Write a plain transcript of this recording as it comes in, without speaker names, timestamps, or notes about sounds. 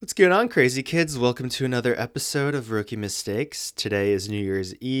What's going on, crazy kids? Welcome to another episode of Rookie Mistakes. Today is New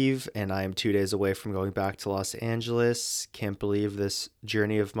Year's Eve, and I am 2 days away from going back to Los Angeles. Can't believe this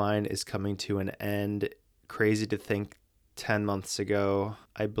journey of mine is coming to an end. Crazy to think 10 months ago.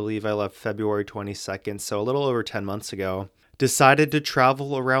 I believe I left February 22nd, so a little over 10 months ago. Decided to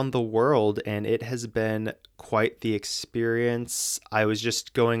travel around the world, and it has been quite the experience. I was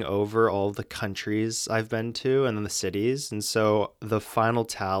just going over all the countries I've been to and then the cities, and so the final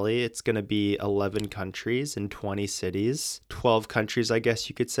tally, it's going to be 11 countries and 20 cities. 12 countries, I guess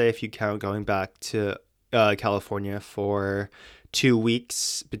you could say, if you count going back to California for 2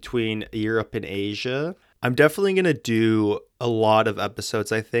 weeks between Europe and Asia. I'm definitely going to do a lot of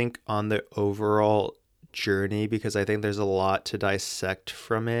episodes, I think, on the overall journey because I think there's a lot to dissect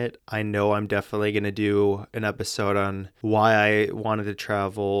from it. I know I'm definitely going to do an episode on why I wanted to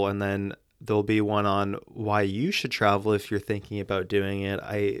travel, and then there'll be one on why you should travel if you're thinking about doing it.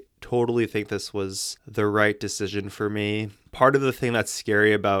 I totally think this was the right decision for me. Part of the thing that's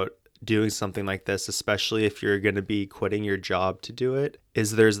scary about doing something like this, especially if you're going to be quitting your job to do it,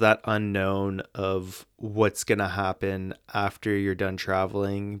 is there's that unknown of what's going to happen after you're done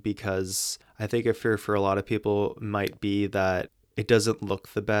traveling, because I think a fear for a lot of people might be that it doesn't look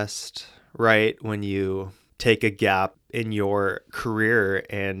the best, right? When you take a gap in your career,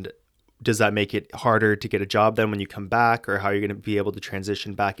 and does that make it harder to get a job then when you come back, or how you're going to be able to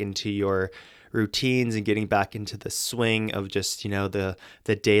transition back into your routines and getting back into the swing of just, the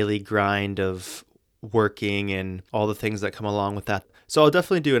daily grind of working and all the things that come along with that. So I'll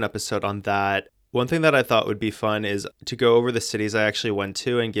definitely do an episode on that. One thing that I thought would be fun is to go over the cities I actually went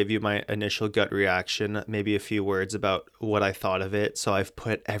to and give you my initial gut reaction, maybe a few words about what I thought of it. So I've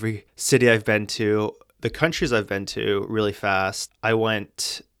put every city I've been to, the countries I've been to, really fast. I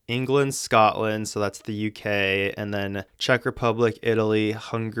went England, Scotland, so that's the UK, and then Czech Republic, Italy,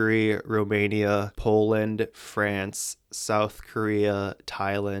 Hungary, Romania, Poland, France, South Korea,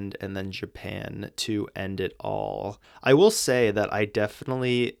 Thailand, and then Japan to end it all. I will say that I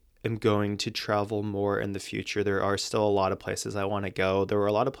definitely am going to travel more in the future. There are still a lot of places I want to go. There were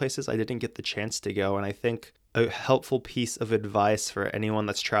a lot of places I didn't get the chance to go, and I think a helpful piece of advice for anyone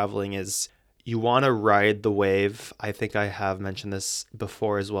that's traveling is you want to ride the wave. I think I have mentioned this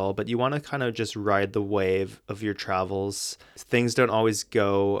before as well, but you want to kind of just ride the wave of your travels. Things don't always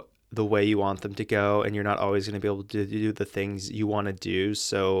go the way you want them to go, and you're not always going to be able to do the things you want to do.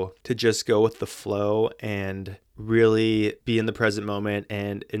 So to just go with the flow and really be in the present moment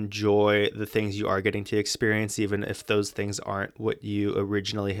and enjoy the things you are getting to experience, even if those things aren't what you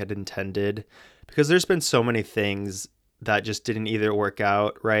originally had intended. Because there's been so many things that just didn't either work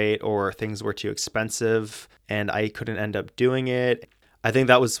out right, or things were too expensive and I couldn't end up doing it. I think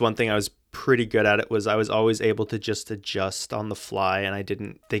that was one thing I was pretty good at. It was I was always able to just adjust on the fly, and I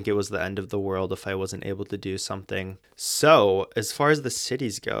didn't think it was the end of the world if I wasn't able to do something. So as far as the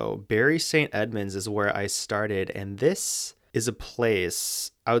cities go, Bury St. Edmunds is where I started, and this is a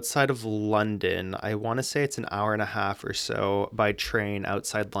place outside of London. I want to say it's an hour and a half or so by train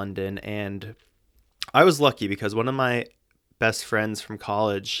outside London, and I was lucky because one of my best friends from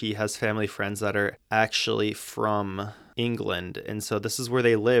college, he has family friends that are actually from England. And so this is where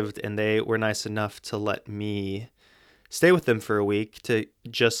they lived, and they were nice enough to let me stay with them for a week to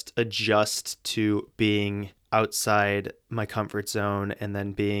just adjust to being outside my comfort zone and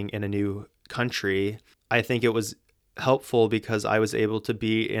then being in a new country. I think it was helpful because I was able to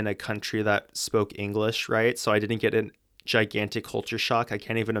be in a country that spoke English, right? So I didn't get an gigantic culture shock. I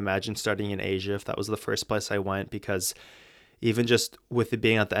can't even imagine starting in Asia if that was the first place I went, because even just with it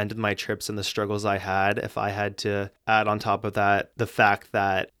being at the end of my trips and the struggles I had, if I had to add on top of that the fact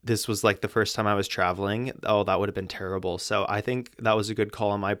that this was like the first time I was traveling, oh, that would have been terrible. So I think that was a good call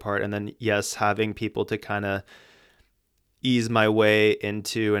on my part. And then, yes, having people to kind of ease my way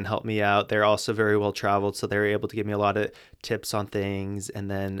into and help me out. They're also very well traveled, so they're able to give me a lot of tips on things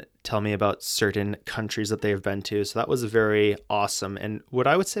and then tell me about certain countries that they've been to. So that was very awesome. And what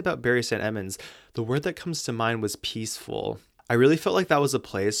I would say about Bury St. Edmunds, the word that comes to mind was peaceful. I really felt like that was a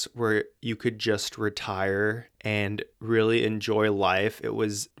place where you could just retire and really enjoy life. It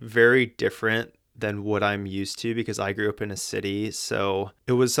was very different than what I'm used to because I grew up in a city. So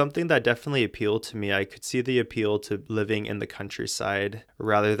it was something that definitely appealed to me. I could see the appeal to living in the countryside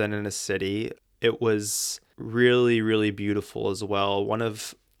rather than in a city. It was really, really beautiful as well. One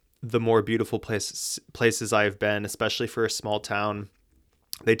of the more beautiful places I've been, especially for a small town.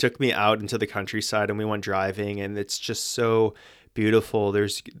 They took me out into the countryside and we went driving, and it's just so beautiful.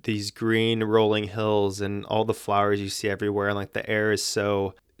 There's these green rolling hills and all the flowers you see everywhere, and like the air is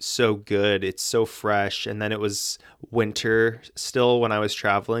so so good. It's so fresh. And then it was winter still when I was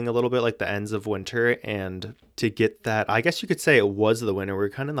traveling a little bit, like the ends of winter. And to get that, I guess you could say it was the winter. We were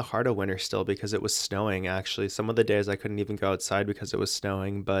kind of in the heart of winter still because it was snowing, actually. Some of the days I couldn't even go outside because it was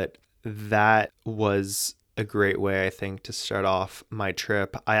snowing. But that was a great way, I think, to start off my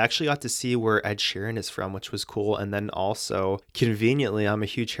trip. I actually got to see where Ed Sheeran is from, which was cool. And then also, conveniently, I'm a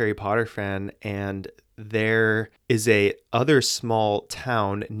huge Harry Potter fan, and there is a other small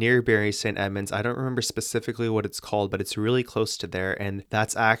town near Bury St. Edmunds. I don't remember specifically what it's called, but it's really close to there. And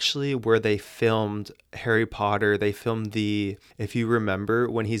that's actually where they filmed Harry Potter. They filmed if you remember,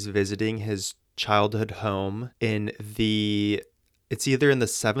 when he's visiting his childhood home in it's either in the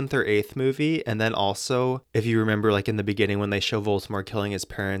 7th or 8th movie. And then also, if you remember, like in the beginning when they show Voldemort killing his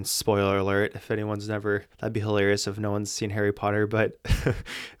parents, spoiler alert, if anyone's never, that'd be hilarious if no one's seen Harry Potter. But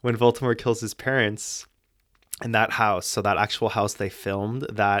when Voldemort kills his parents in that house, so that actual house they filmed,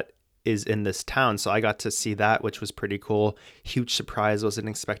 that is in this town. So I got to see that, which was pretty cool. Huge surprise. Wasn't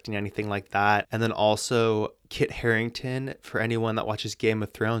expecting anything like that. And then also Kit Harington, for anyone that watches Game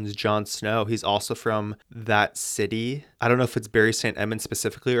of Thrones, Jon Snow, he's also from that city. I don't know if it's Bury St. Edmunds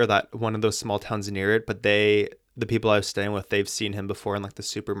specifically or that one of those small towns near it, but the people I was staying with, they've seen him before in like the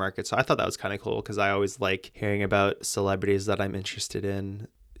supermarket. So I thought that was kind of cool because I always like hearing about celebrities that I'm interested in,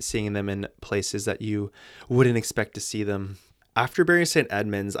 seeing them in places that you wouldn't expect to see them. After Bury St.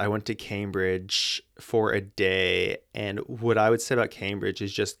 Edmunds, I went to Cambridge for a day. And what I would say about Cambridge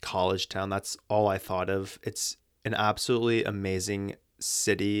is just college town. That's all I thought of. It's an absolutely amazing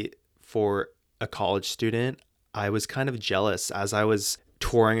city for a college student. I was kind of jealous as I was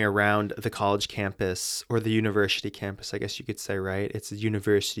touring around the college campus, or the university campus, I guess you could say, right? It's a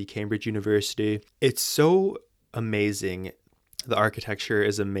university, Cambridge University. It's so amazing. The architecture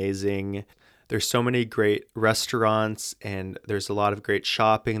is amazing. There's so many great restaurants and there's a lot of great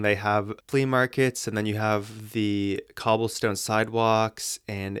shopping. They have flea markets, and then you have the cobblestone sidewalks,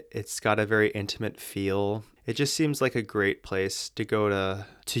 and it's got a very intimate feel. It just seems like a great place to go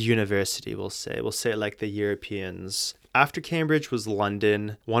to university, we'll say. We'll say it like the Europeans. After Cambridge was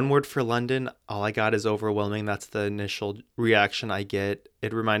London. One word for London, all I got is overwhelming. That's the initial reaction I get.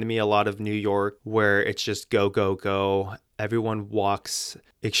 It reminded me a lot of New York, where it's just go, go, go. Everyone walks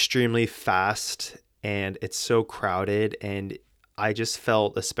extremely fast and it's so crowded. And I just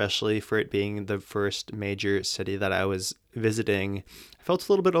felt, especially for it being the first major city that I was visiting, I felt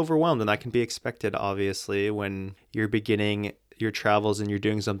a little bit overwhelmed, and that can be expected, obviously, when you're beginning your travels and you're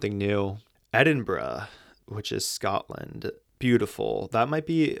doing something new. Edinburgh, which is Scotland, beautiful. That might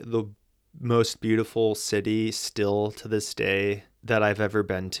be the most beautiful city still to this day that I've ever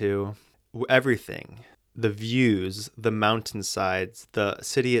been to. Everything. The views, the mountainsides, the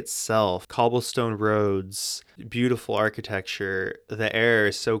city itself, cobblestone roads, beautiful architecture. The air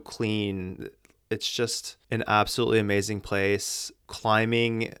is so clean. It's just an absolutely amazing place.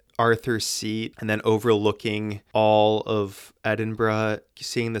 Climbing Arthur's Seat and then overlooking all of Edinburgh,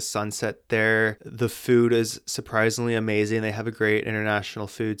 seeing the sunset there. The food is surprisingly amazing. They have a great international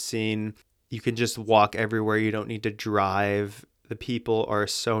food scene. You can just walk everywhere. You don't need to drive. The people are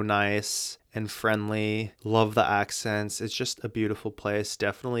so nice and friendly. Love the accents. It's just a beautiful place.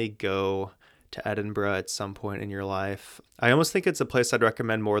 Definitely go to Edinburgh at some point in your life. I almost think it's a place I'd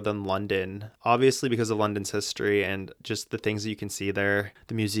recommend more than London, obviously because of London's history and just the things that you can see there,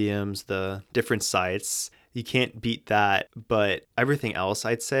 the museums, the different sites. You can't beat that, but everything else,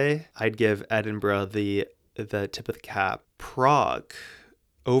 I'd say, I'd give Edinburgh the tip of the cap. Prague,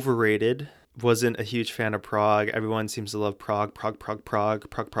 overrated. Wasn't a huge fan of Prague. Everyone seems to love Prague,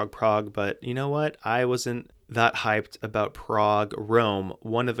 but you know what? I wasn't that hyped about Prague. Rome,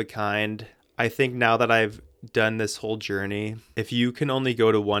 one of a kind. I think now that I've done this whole journey, if you can only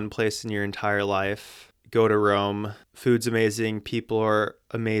go to one place in your entire life, go to Rome. Food's amazing. People are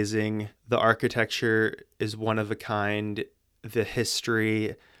amazing. The architecture is one of a kind. The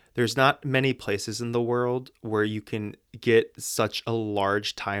history. There's not many places in the world where you can get such a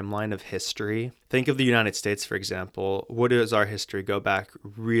large timeline of history. Think of the United States, for example. What does our history go back?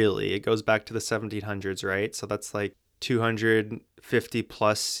 Really, it goes back to the 1700s, right? So that's like 250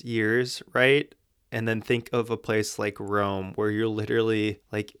 plus years, right? And then think of a place like Rome, where you're literally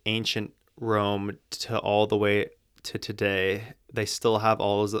like ancient Rome to all the way to today. They still have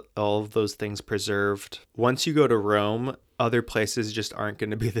all of those things preserved. Once you go to Rome, other places just aren't going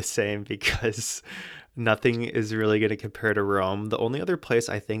to be the same because nothing is really going to compare to Rome. The only other place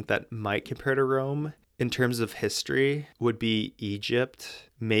I think that might compare to Rome in terms of history would be Egypt,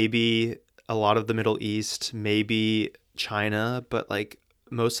 maybe a lot of the Middle East, maybe China, but like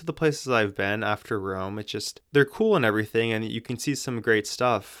most of the places I've been after Rome, they're cool and everything, and you can see some great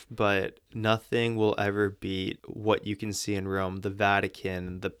stuff, but nothing will ever beat what you can see in Rome. The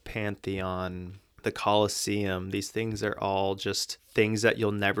Vatican, the Pantheon, the Colosseum, these things are all just things that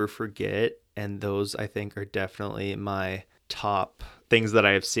you'll never forget. And those, I think, are definitely my top things that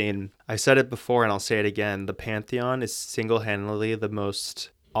I have seen. I said it before and I'll say it again. The Pantheon is single-handedly the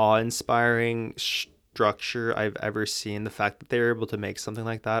most awe-inspiring structure I've ever seen. The fact that they were able to make something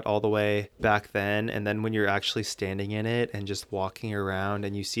like that all the way back then, and then when you're actually standing in it and just walking around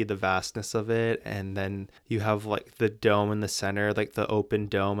and you see the vastness of it, and then you have like the dome in the center, like the open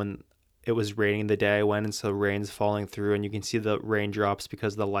dome, and it was raining the day I went, and so rain's falling through and you can see the raindrops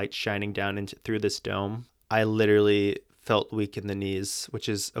because the light's shining down into through this dome. I literally felt weak in the knees, which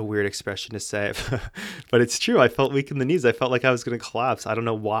is a weird expression to say, but it's true. I felt weak in the knees. I felt like I was going to collapse. I don't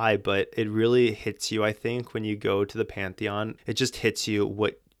know why, but it really hits you, I think, when you go to the Pantheon. It just hits you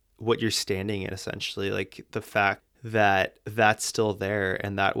what you're standing in, essentially, like the fact that that's still there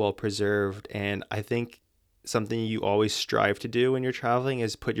and that well preserved. And I think something you always strive to do when you're traveling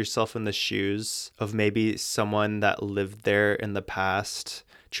is put yourself in the shoes of maybe someone that lived there in the past.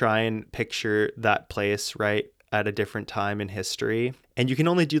 Try and picture that place, right, at a different time in history. And you can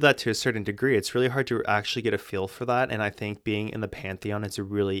only do that to a certain degree. It's really hard to actually get a feel for that. And I think being in the Pantheon, it's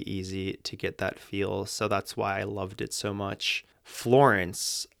really easy to get that feel. So that's why I loved it so much.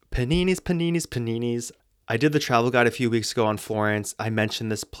 Florence, paninis. I did the travel guide a few weeks ago on Florence. I mentioned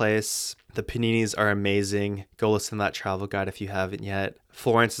this place. The paninis are amazing. Go listen to that travel guide if you haven't yet.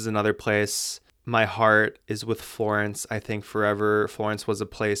 Florence is another place. My heart is with Florence, I think, forever. Florence was a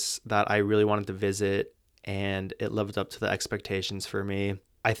place that I really wanted to visit, and it lived up to the expectations for me.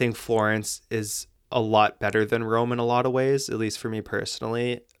 I think Florence is a lot better than Rome in a lot of ways, at least for me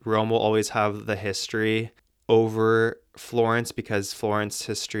personally. Rome will always have the history over Florence because Florence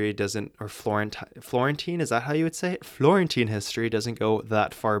history doesn't, or Florentine, is that how you would say it? Florentine history doesn't go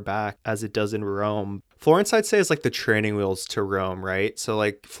that far back as it does in Rome. Florence, I'd say, is like the training wheels to Rome, right? So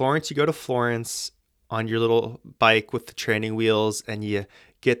like Florence, you go to Florence on your little bike with the training wheels and you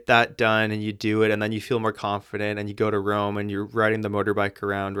get that done and you do it, and then you feel more confident, and you go to Rome and you're riding the motorbike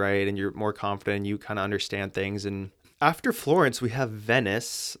around, right? And you're more confident and you kind of understand things. And after Florence, we have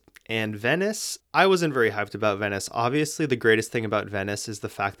Venice. And Venice, I wasn't very hyped about Venice. Obviously, the greatest thing about Venice is the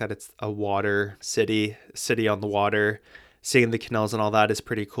fact that it's a water city on the water. Seeing the canals and all that is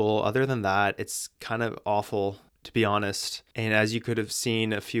pretty cool. Other than that, it's kind of awful, to be honest. And as you could have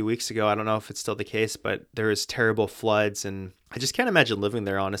seen a few weeks ago, I don't know if it's still the case, but there was terrible floods, and I just can't imagine living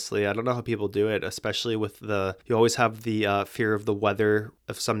there, honestly. I don't know how people do it, especially with you always have the fear of the weather,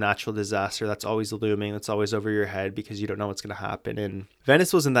 of some natural disaster that's always looming, that's always over your head because you don't know what's going to happen. And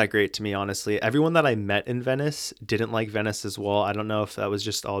Venice wasn't that great to me, honestly. Everyone that I met in Venice didn't like Venice as well. I don't know if that was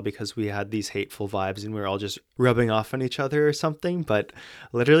just all because we had these hateful vibes and we were all just rubbing off on each other or something, but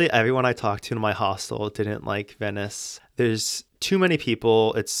literally everyone I talked to in my hostel didn't like Venice. There's too many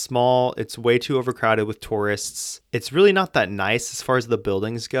people. It's small. It's way too overcrowded with tourists. It's really not that nice as far as the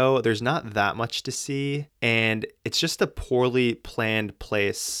buildings go. There's not that much to see. And it's just a poorly planned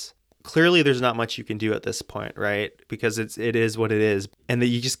place. Clearly, there's not much you can do at this point, right? Because it is what it is. And that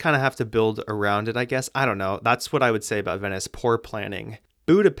you just kind of have to build around it, I guess. I don't know. That's what I would say about Venice. Poor planning.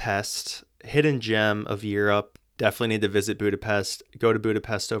 Budapest, hidden gem of Europe. Definitely need to visit Budapest. Go to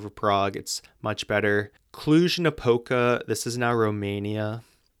Budapest over Prague. It's much better. Cluj-Napoca. This is now Romania.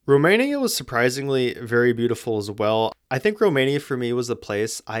 Romania was surprisingly very beautiful as well. I think Romania for me was the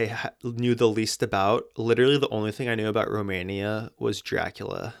place I knew the least about. Literally the only thing I knew about Romania was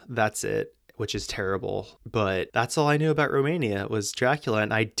Dracula. That's it, which is terrible. But that's all I knew about Romania was Dracula.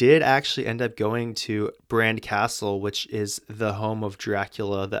 And I did actually end up going to Brand Castle, which is the home of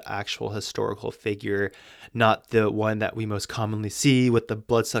Dracula, the actual historical figure, not the one that we most commonly see with the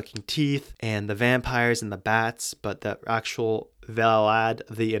blood-sucking teeth and the vampires and the bats, but the actual Vlad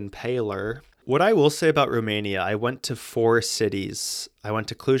the Impaler. What I will say about Romania, I went to 4 cities. I went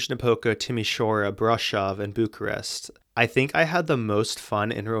to Cluj-Napoca, Timișoara, Brașov, and Bucharest. I think I had the most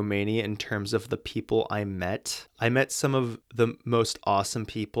fun in Romania in terms of the people I met. I met some of the most awesome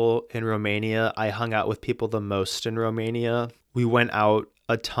people in Romania. I hung out with people the most in Romania. We went out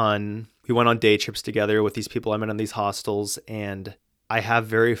a ton. We went on day trips together with these people I met in these hostels, and I have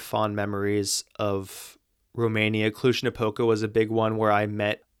very fond memories of Romania. Cluj-Napoca was a big one where I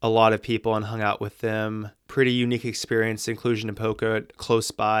met a lot of people and hung out with them. Pretty unique experience in Cluj-Napoca.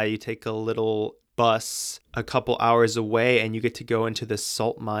 Close by, you take a little bus a couple hours away and you get to go into this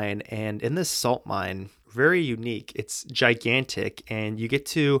salt mine. And in this salt mine, very unique. It's gigantic and you get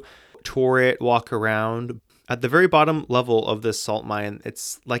to tour it, walk around. At the very bottom level of this salt mine,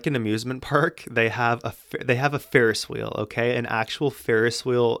 it's like an amusement park. They have a Ferris wheel, okay? An actual Ferris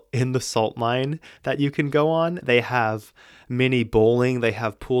wheel in the salt mine that you can go on. They have mini bowling, they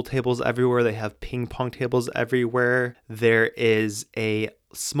have pool tables everywhere, they have ping pong tables everywhere. There is a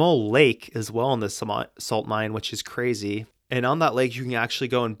small lake as well in the salt mine, which is crazy. And on that lake, you can actually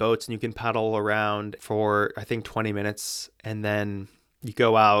go in boats and you can paddle around for, I think, 20 minutes. And then you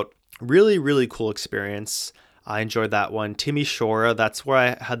go out. Really, really cool experience. I enjoyed that one. Timisoara, that's where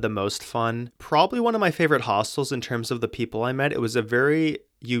I had the most fun. Probably one of my favorite hostels in terms of the people I met. It was a very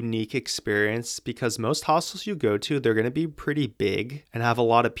unique experience because most hostels you go to, they're going to be pretty big and have a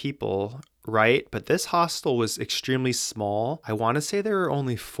lot of people, right? But this hostel was extremely small. I want to say there were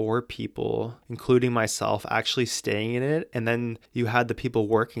only 4 people, including myself, actually staying in it. And then you had the people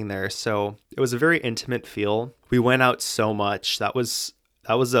working there. So it was a very intimate feel. We went out so much. That was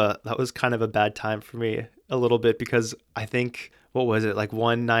kind of a bad time for me a little bit because I think, what was it? Like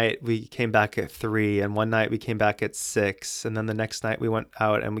one night we came back at 3 and one night we came back at 6. And then the next night we went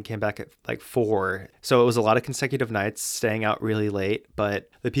out and we came back at like 4. So it was a lot of consecutive nights staying out really late. But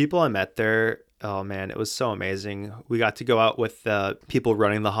the people I met there, oh man, it was so amazing. We got to go out with the people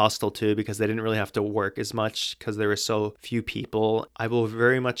running the hostel too because they didn't really have to work as much because there were so few people. I will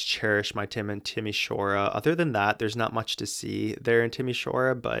very much cherish my time in Timisoara. Other than that, there's not much to see there in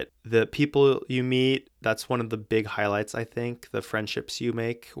Timisoara, but the people you meet, that's one of the big highlights, I think, the friendships you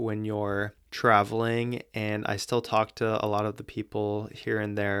make when you're traveling. And I still talk to a lot of the people here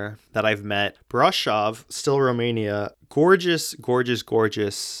and there that I've met. Brasov, still Romania, gorgeous, gorgeous,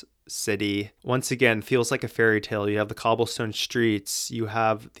 gorgeous city. Once again, feels like a fairy tale. You have the cobblestone streets, you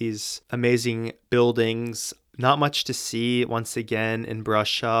have these amazing buildings. Not much to see once again in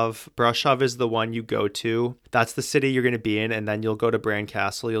Brasov. Brasov is the one you go to. That's the city you're going to be in, and then you'll go to Bran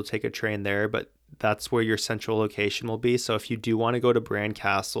Castle. You'll take a train there, but that's where your central location will be. So if you do want to go to Bran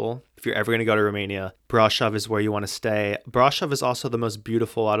Castle, if you're ever going to go to Romania, Brasov is where you want to stay. Brasov is also the most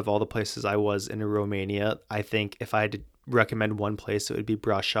beautiful out of all the places I was in Romania. I think if I had to recommend one place, it would be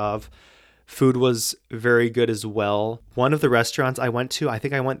Brasov. Food was very good as well. One of the restaurants I went to, I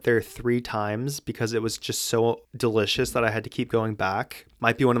think I went there 3 times because it was just so delicious that I had to keep going back.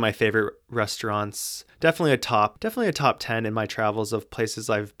 Might be one of my favorite restaurants. Definitely a top 10 in my travels of places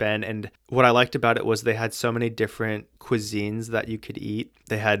I've been. And what I liked about it was they had so many different cuisines that you could eat.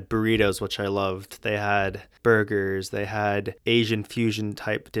 They had burritos, which I loved. They had burgers. They had Asian fusion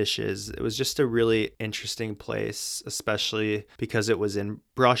type dishes. It was just a really interesting place, especially because it was in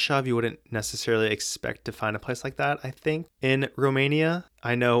Brasov. You wouldn't necessarily expect to find a place like that, I think, in Romania.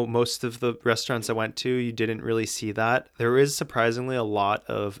 I know most of the restaurants I went to, you didn't really see that. There is surprisingly a lot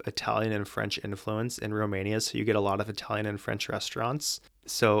of Italian and French influence in Romania, so you get a lot of Italian and French restaurants.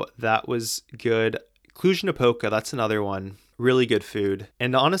 So that was good. Cluj-Napoca, that's another one. Really good food.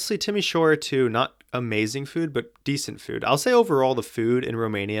 And honestly, Timisoara too, not amazing food, but decent food. I'll say overall the food in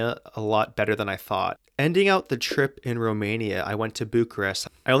Romania, a lot better than I thought. Ending out the trip in Romania, I went to Bucharest.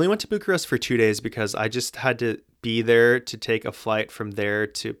 I only went to Bucharest for 2 days because I just had to be there to take a flight from there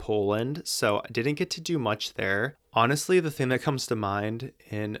to Poland. So I didn't get to do much there. Honestly, the thing that comes to mind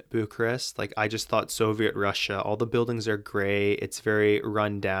in Bucharest, like I just thought Soviet Russia. All the buildings are gray. It's very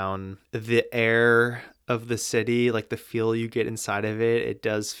run down. The air of the city, like the feel you get inside of it, it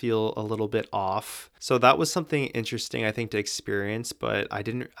does feel a little bit off. So that was something interesting, I think, to experience, but I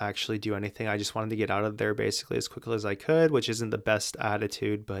didn't actually do anything. I just wanted to get out of there basically as quickly as I could, which isn't the best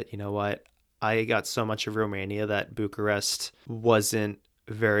attitude, but you know what? I got so much of Romania that Bucharest wasn't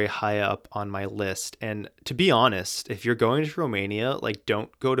very high up on my list. And to be honest, if you're going to Romania, like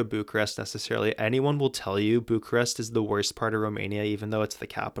don't go to Bucharest necessarily. Anyone will tell you Bucharest is the worst part of Romania, even though it's the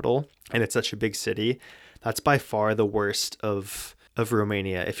capital and it's such a big city. That's by far the worst of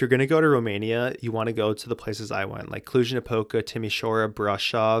Romania. If you're going to go to Romania, you want to go to the places I went, like Cluj-Napoca, Timisoara,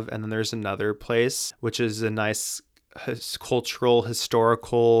 Brasov, and then there's another place, which is a nice cultural,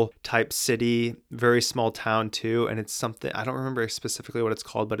 historical type city, very small town too. And it's something, I don't remember specifically what it's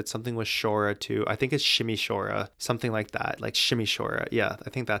called, but it's something with Shora too. I think it's Shimișoara, something like that, like Shimișoara. Yeah, I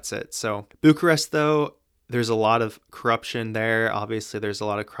think that's it. So Bucharest though, there's a lot of corruption there. Obviously, there's a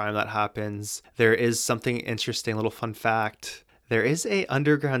lot of crime that happens. There is something interesting, little fun fact. There is a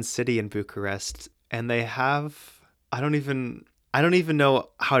underground city in Bucharest, and they have, I don't even I don't even know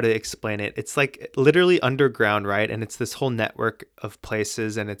how to explain it. It's like literally underground, right? And it's this whole network of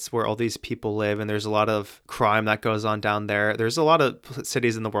places, and it's where all these people live. And there's a lot of crime that goes on down there. There's a lot of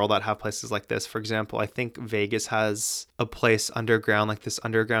cities in the world that have places like this. For example, I think Vegas has a place underground, like this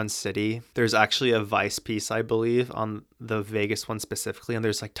underground city. There's actually a Vice piece, I believe, on the Vegas one specifically. And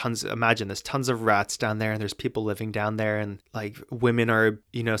there's like tons, imagine this, tons of rats down there, and there's people living down there, and like women are,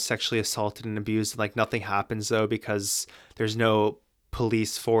 sexually assaulted and abused. And like nothing happens though, because there's no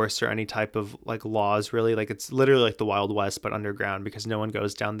police force or any type of like laws really. Like it's literally like the Wild West but underground, because no one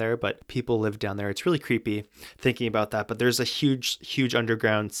goes down there, but people live down there. It's really creepy thinking about that. But there's a huge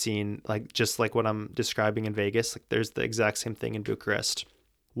underground scene, like just like what I'm describing in Vegas. Like there's the exact same thing in Bucharest.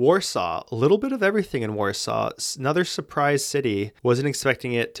 Warsaw, a little bit of everything in Warsaw. Another surprise city. Wasn't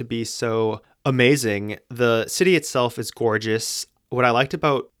expecting it to be so amazing. The city itself is gorgeous. What I liked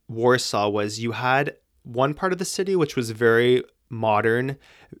about Warsaw was you had one part of the city which was very modern,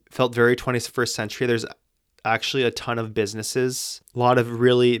 felt very 21st century. There's actually a ton of businesses, a lot of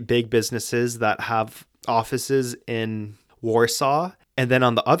really big businesses that have offices in Warsaw. And then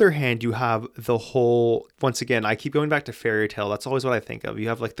on the other hand, you have the whole, once again, I keep going back to fairy tale. That's always what I think of. You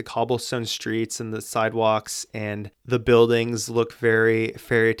have like the cobblestone streets and the sidewalks, and the buildings look very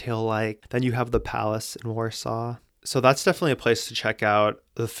fairy tale like. Then you have the palace in Warsaw. So that's definitely a place to check out.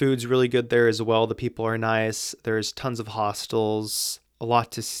 The food's really good there as well. The people are nice. There's tons of hostels, a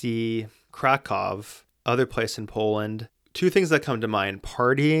lot to see. Krakow, other place in Poland. Two things that come to mind: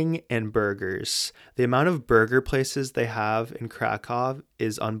 partying and burgers. The amount of burger places they have in Krakow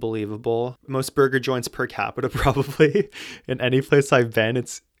is unbelievable. Most burger joints per capita probably in any place I've been.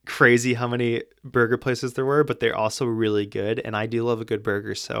 It's crazy how many burger places there were, but they're also really good, and I do love a good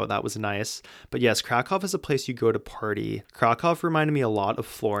burger, so that was nice. But yes, Krakow is a place you go to party. Krakow reminded me a lot of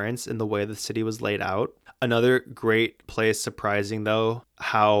Florence in the way the city was laid out. Another great place, surprising though,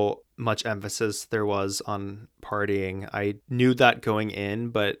 how much emphasis there was on partying. I knew that going in,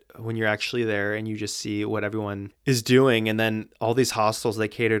 but when you're actually there and you just see what everyone is doing, and then all these hostels, they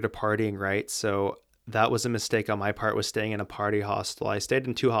cater to partying, right? So that was a mistake on my part, was staying in a party hostel. I stayed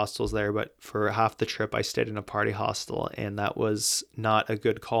in 2 hostels there, but for half the trip I stayed in a party hostel, and that was not a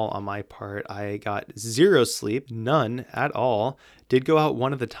good call on my part. I got 0 sleep, none at all. Did go out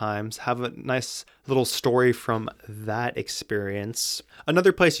one of the times, have a nice little story from that experience.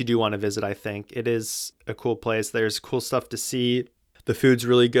 Another place you do want to visit, I think. It is a cool place. There's cool stuff to see. The food's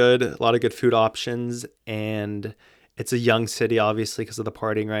really good, a lot of good food options, and it's a young city, obviously, because of the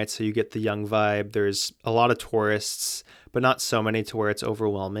partying, right? So you get the young vibe. There's a lot of tourists, but not so many to where it's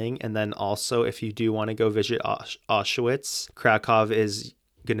overwhelming. And then also, if you do want to go visit Auschwitz, Krakow is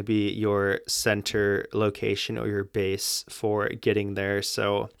going to be your center location or your base for getting there.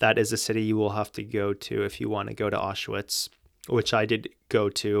 So that is a city you will have to go to if you want to go to Auschwitz, which I did go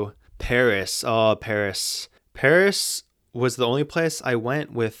to. Paris. Oh, Paris. Paris was the only place I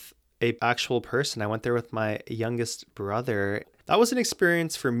went with a actual person. I went there with my youngest brother. That was an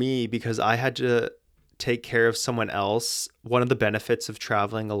experience for me because I had to take care of someone else. One of the benefits of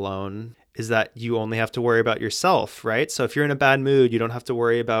traveling alone is that you only have to worry about yourself, right? So if you're in a bad mood, you don't have to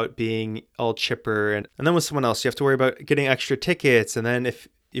worry about being all chipper. And then with someone else, you have to worry about getting extra tickets. And then if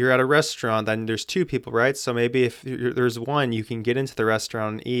you're at a restaurant, then there's 2 people, right? So maybe if there's one, you can get into the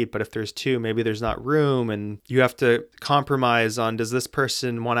restaurant and eat. But if there's 2, maybe there's not room, and you have to compromise on, does this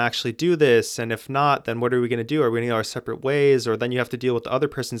person want to actually do this? And if not, then what are we going to do? Are we going to go our separate ways? Or then you have to deal with the other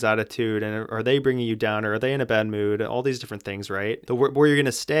person's attitude, and are they bringing you down, or are they in a bad mood? All these different things, right? Where you're going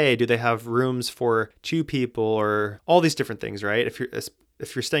to stay, do they have rooms for 2 people, or all these different things, right? If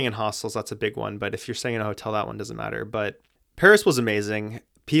you're staying in hostels, that's a big one. But if you're staying in a hotel, that one doesn't matter. But Paris was amazing.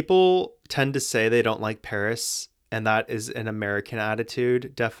 People tend to say they don't like Paris, and that is an American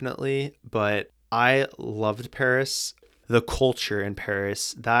attitude, definitely. But I loved Paris. The culture in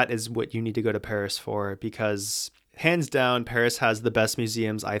Paris, that is what you need to go to Paris for, because hands down, Paris has the best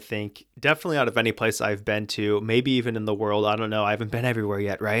museums, I think, definitely out of any place I've been to, maybe even in the world. I don't know. I haven't been everywhere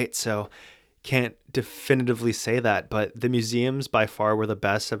yet, right? So can't definitively say that, but the museums by far were the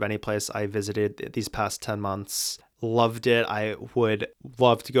best of any place I visited these past 10 months. Loved it. I would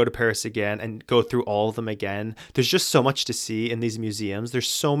love to go to Paris again and go through all of them again. There's just so much to see in these museums. There's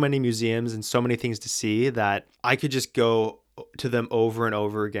so many museums and so many things to see that I could just go to them over and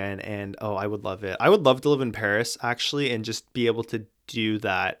over again. And I would love it. I would love to live in Paris actually, and just be able to do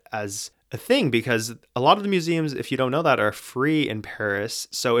that as a thing because a lot of the museums, if you don't know that, are free in Paris.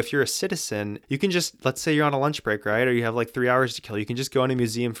 So if you're a citizen, you can just, let's say you're on a lunch break, right? Or you have like 3 hours to kill. You can just go in a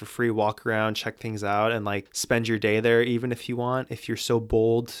museum for free, walk around, check things out, and like spend your day there, even if you want, if you're so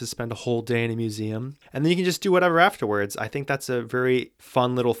bold to spend a whole day in a museum. And then you can just do whatever afterwards. I think that's a very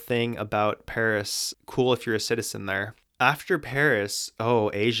fun little thing about Paris. Cool if you're a citizen there. After Paris,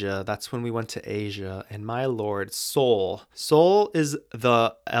 oh, Asia, that's when we went to Asia. And my lord, Seoul. Seoul is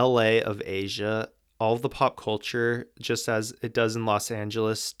the LA of Asia. All of the pop culture, just as it does in Los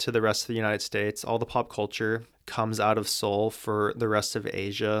Angeles to the rest of the United States, all the pop culture comes out of Seoul for the rest of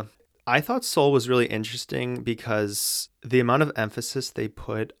Asia. I thought Seoul was really interesting because the amount of emphasis they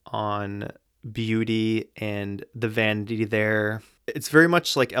put on beauty and the vanity there. It's very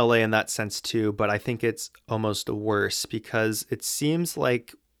much like LA in that sense too, but I think it's almost worse because it seems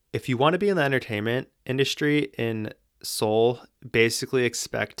like if you want to be in the entertainment industry in Seoul, basically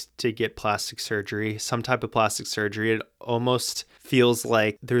expect to get plastic surgery, some type of plastic surgery. It almost feels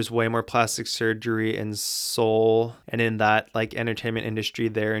like there's way more plastic surgery in Seoul and in that like entertainment industry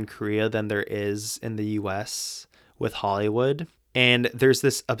there in Korea than there is in the US with Hollywood. And there's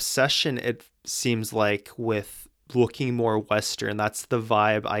this obsession, it seems like, with looking more Western. That's the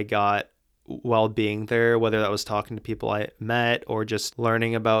vibe I got while being there, whether that was talking to people I met or just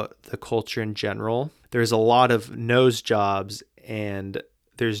learning about the culture in general. There's a lot of nose jobs and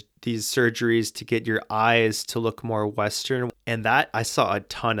there's these surgeries to get your eyes to look more Western. And that I saw a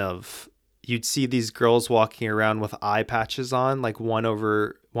ton of. You'd see these girls walking around with eye patches on, like one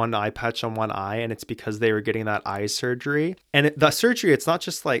eye patch on one eye, and it's because they were getting that eye surgery. And the surgery, it's not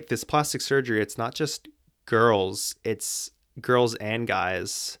just like this plastic surgery. It's not just girls, it's girls and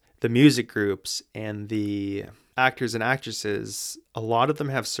guys. The music groups and the actors and actresses, a lot of them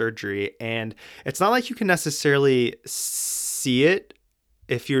have surgery, and it's not like you can necessarily see it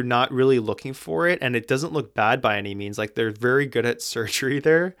if you're not really looking for it, and it doesn't look bad by any means. Like, they're very good at surgery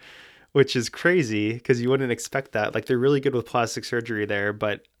there, which is crazy because you wouldn't expect that. Like, they're really good with plastic surgery there,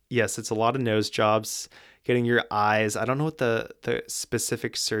 but yes, it's a lot of nose jobs, getting your eyes. I don't know what the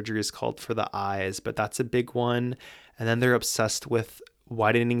specific surgery is called for the eyes, but that's a big one. And then they're obsessed with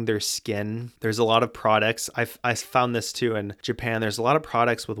whitening their skin. There's a lot of products. I found this too in Japan. There's a lot of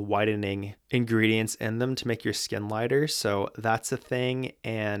products with whitening ingredients in them to make your skin lighter. So that's a thing.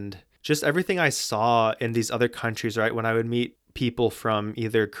 And just everything I saw in these other countries, right? When I would meet people from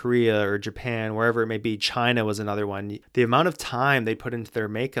either Korea or Japan, wherever it may be, China was another one. The amount of time they put into their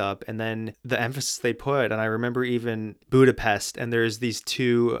makeup and then the emphasis they put. And I remember even Budapest, and there's these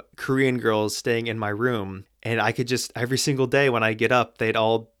two Korean girls staying in my room. And I could just, every single day when I get up, they'd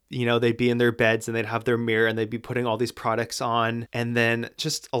all, they'd be in their beds and they'd have their mirror and they'd be putting all these products on. And then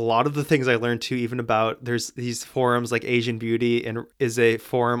just a lot of the things I learned too, even about, there's these forums like Asian Beauty, and is a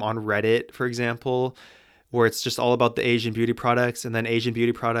forum on Reddit, for example, where it's just all about the Asian beauty products. And then Asian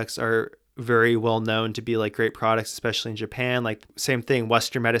beauty products are very well known to be like great products, especially in Japan. Like, same thing,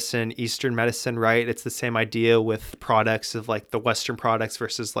 Western medicine, Eastern medicine, right? It's the same idea with products of like the Western products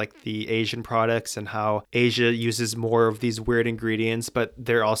versus like the Asian products, and how Asia uses more of these weird ingredients, but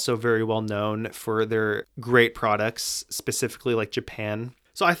they're also very well known for their great products, specifically like Japan.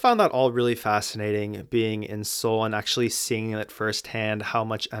 So I found that all really fascinating, being in Seoul and actually seeing it firsthand, how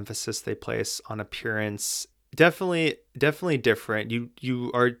much emphasis they place on appearance. Definitely different.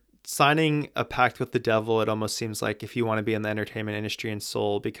 You are signing a pact with the devil, it almost seems like, if you want to be in the entertainment industry in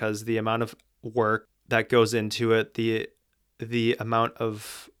Seoul, because the amount of work that goes into it, the amount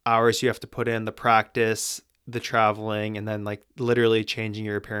of hours you have to put in, the practice, the traveling, and then like literally changing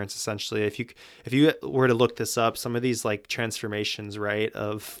your appearance essentially. If you were to look this up, some of these like transformations, right,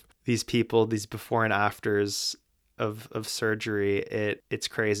 of these people, these before and afters of surgery, it's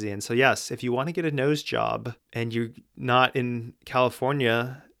crazy. And so yes, if you want to get a nose job and you're not in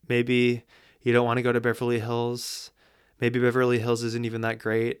California, maybe you don't want to go to Beverly Hills. Maybe Beverly Hills isn't even that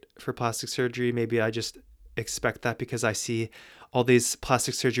great for plastic surgery. Maybe I just expect that because I see all these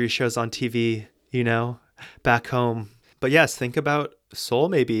plastic surgery shows on TV, back home. But yes, think about Seoul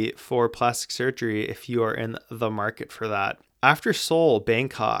maybe for plastic surgery if you are in the market for that. After Seoul,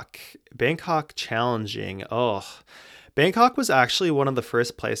 Bangkok challenging. Bangkok was actually one of the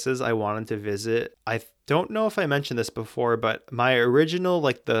first places I wanted to visit. I don't know if I mentioned this before, but my original,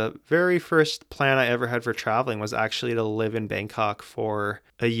 like the very first plan I ever had for traveling was actually to live in Bangkok for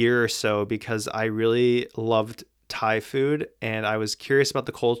a year or so, because I really loved Thai food and I was curious about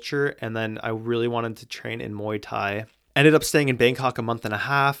the culture, and then I really wanted to train in Muay Thai. Ended up staying in Bangkok a month and a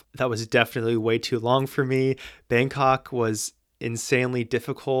half. That was definitely way too long for me. Bangkok was insanely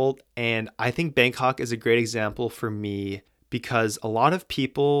difficult, and I think Bangkok is a great example for me because a lot of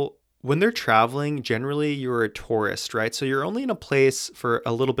people when they're traveling, generally you're a tourist, right? So you're only in a place for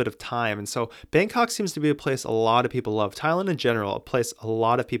a little bit of time. And so Bangkok seems to be a place a lot of people love. Thailand in general, a place a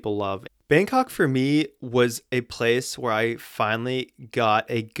lot of people love. Bangkok for me was a place where I finally got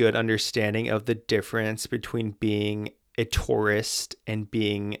a good understanding of the difference between being a tourist and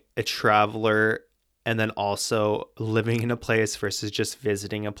being a traveler, and then also living in a place versus just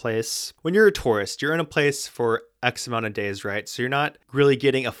visiting a place. When you're a tourist, you're in a place for X amount of days, right? So you're not really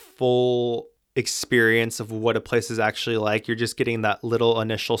getting a full experience of what a place is actually like. You're just getting that little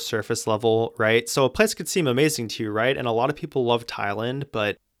initial surface level, right? So a place could seem amazing to you, right? And a lot of people love Thailand,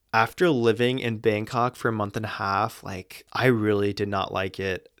 but after living in Bangkok for a month and a half, like, I really did not like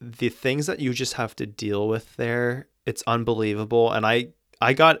it. The things that you just have to deal with there, it's unbelievable. And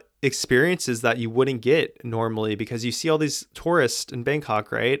I got experiences that you wouldn't get normally because you see all these tourists in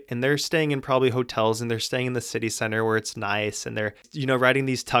Bangkok, right? And they're staying in probably hotels and they're staying in the city center where it's nice, and they're, riding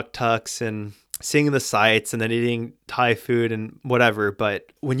these tuk-tuks and seeing the sights and then eating Thai food and whatever.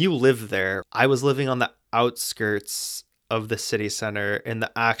 But when you live there, I was living on the outskirts of the city center in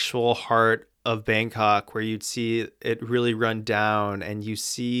the actual heart of Bangkok, where you'd see it really run down and you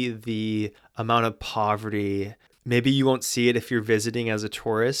see the amount of poverty. Maybe you won't see it if you're visiting as a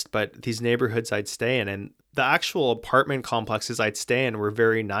tourist, but these neighborhoods I'd stay in and the actual apartment complexes I'd stay in were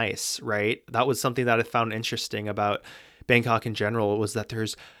very nice, right? That was something that I found interesting about Bangkok in general, was that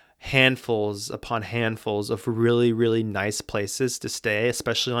there's handfuls upon handfuls of really, really nice places to stay,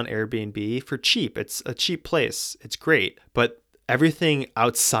 especially on Airbnb for cheap. It's a cheap place. It's great. But everything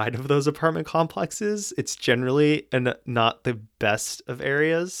outside of those apartment complexes, it's generally not the best of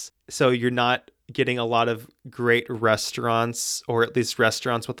areas. So you're not getting a lot of great restaurants, or at least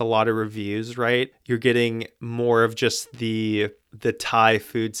restaurants with a lot of reviews, right? You're getting more of just the Thai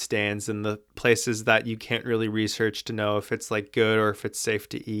food stands and the places that you can't really research to know if it's like good or if it's safe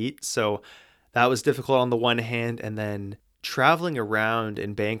to eat. So that was difficult on the one hand. And then traveling around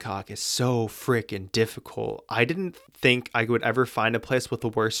in Bangkok is so freaking difficult. I didn't think I would ever find a place with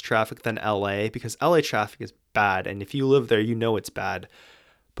worse traffic than LA, because LA traffic is bad. And if you live there, you know it's bad.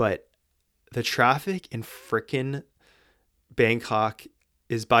 But the traffic in frickin' Bangkok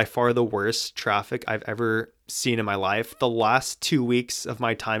is by far the worst traffic I've ever seen in my life. The last 2 weeks of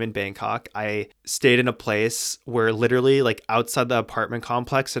my time in Bangkok, I stayed in a place where literally, like, outside the apartment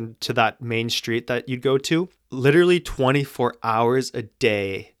complex and to that main street that you'd go to, literally 24 hours a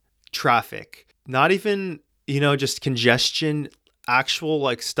day traffic. Not even, just congestion, actual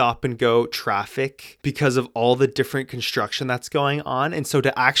like stop and go traffic because of all the different construction that's going on. And so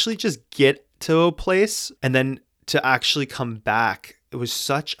to actually just get to a place and then to actually come back, it was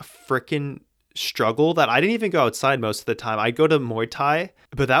such a freaking struggle that I didn't even go outside most of the time. I'd go to Muay Thai,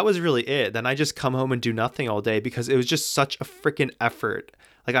 but that was really it. Then I just come home and do nothing all day because it was just such a freaking effort.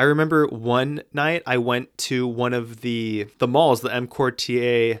 Like, I remember one night I went to one of the malls, the M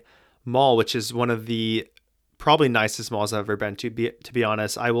Quartier Mall, which is one of the probably nicest malls I've ever been to. To be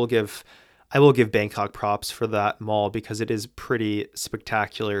honest, I will give Bangkok props for that mall because it is pretty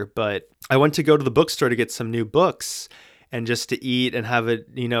spectacular. But I went to go to the bookstore to get some new books and just to eat and have a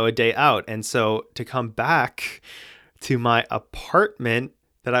day out. And so to come back to my apartment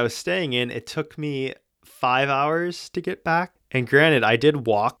that I was staying in, it took me 5 hours to get back. And granted, I did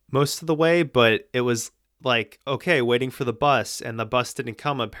walk most of the way, but it was like, okay, waiting for the bus, and the bus didn't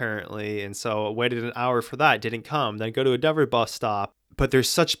come apparently. And so I waited an hour for that, didn't come. Then go to another bus stop. But there's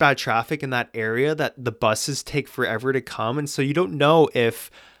such bad traffic in that area that the buses take forever to come. And so you don't know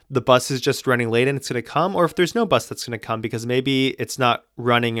if the bus is just running late and it's going to come, or if there's no bus that's going to come because maybe it's not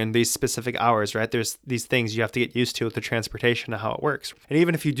running in these specific hours, right? There's these things you have to get used to with the transportation and how it works. And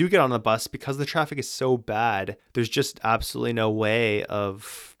even if you do get on the bus, because the traffic is so bad, there's just absolutely no way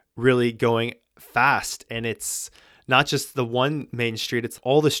of really going fast. And it's not just the one main street, it's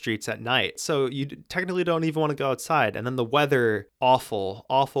all the streets at night. So you technically don't even want to go outside. And then the weather, awful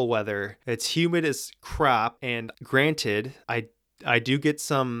weather. It's humid as crap. And granted, I do get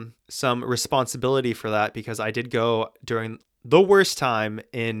some responsibility for that because I did go during the worst time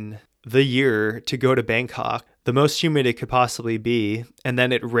in the year to go to Bangkok, the most humid it could possibly be. And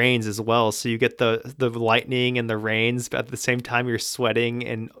then it rains as well. So you get the lightning and the rains, but at the same time you're sweating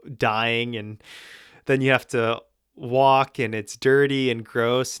and dying. And then you have to walk and it's dirty and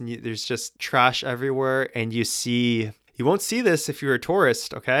gross and there's just trash everywhere. And you won't see this if you're a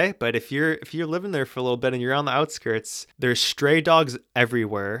tourist, okay? But if you're living there for a little bit and you're on the outskirts, there's stray dogs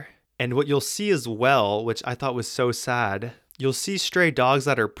everywhere. And what you'll see as well, which I thought was so sad, you'll see stray dogs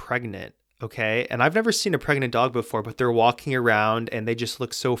that are pregnant. Okay. And I've never seen a pregnant dog before, but they're walking around and they just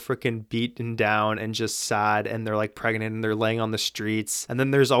look so freaking beaten down and just sad. And they're like pregnant and they're laying on the streets. And then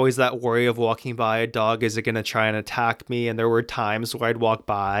there's always that worry of walking by a dog. Is it going to try and attack me? And there were times where I'd walk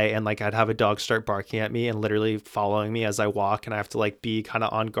by and like I'd have a dog start barking at me and literally following me as I walk. And I have to like be kind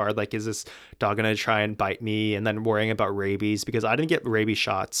of on guard. Like, is this dog going to try and bite me? And then worrying about rabies because I didn't get rabies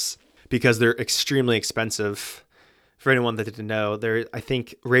shots because they're extremely expensive. For anyone that didn't know, I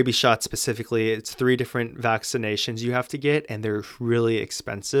think rabies shots specifically, it's 3 different vaccinations you have to get, and they're really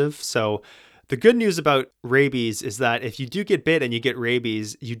expensive. So the good news about rabies is that if you do get bit and you get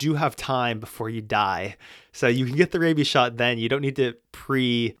rabies, you do have time before you die. So you can get the rabies shot then. You don't need to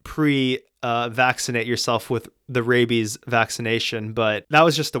vaccinate yourself with the rabies vaccination. But that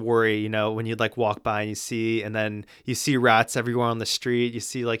was just a worry, you know, when you'd like walk by and you see rats everywhere on the street, you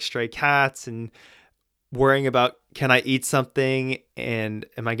see like stray cats and worrying about, can I eat something and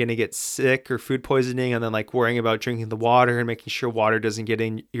am I going to get sick or food poisoning? And then like worrying about drinking the water and making sure water doesn't get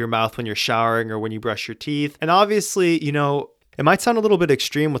in your mouth when you're showering or when you brush your teeth. And obviously, you know, it might sound a little bit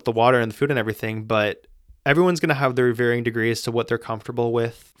extreme with the water and the food and everything, but everyone's going to have their varying degrees to what they're comfortable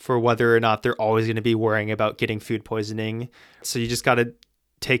with for whether or not they're always going to be worrying about getting food poisoning. So you just got to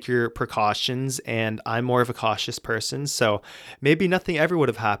take your precautions, and I'm more of a cautious person, so maybe nothing ever would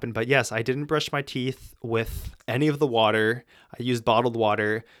have happened. But yes, I didn't brush my teeth with any of the water. I used bottled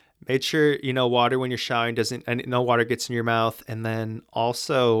water, made sure, you know, water when you're showering no water gets in your mouth. And then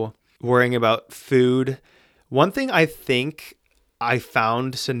also worrying about food. One thing I think I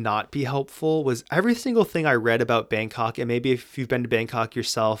found to not be helpful was every single thing I read about Bangkok, and maybe if you've been to Bangkok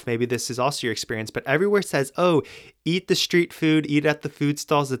yourself, maybe this is also your experience, but everywhere says, oh, eat the street food, eat at the food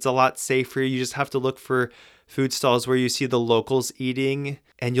stalls. It's a lot safer. You just have to look for food stalls where you see the locals eating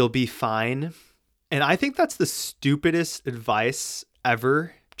and you'll be fine. And I think that's the stupidest advice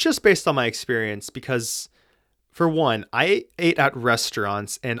ever, just based on my experience, because for one, I ate at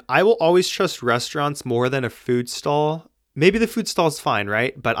restaurants and I will always trust restaurants more than a food stall. Maybe the food stall's fine,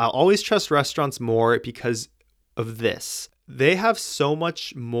 right? But I'll always trust restaurants more because of this. They have so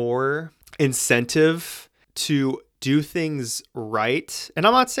much more incentive to do things right. And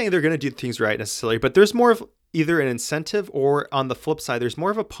I'm not saying they're going to do things right necessarily, but there's more of either an incentive or on the flip side, there's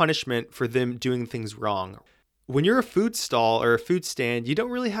more of a punishment for them doing things wrong. When you're a food stall or a food stand, you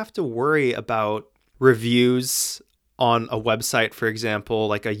don't really have to worry about reviews on a website, for example,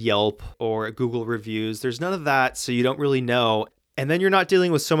 like a Yelp or a Google reviews. There's none of that, so you don't really know. And then you're not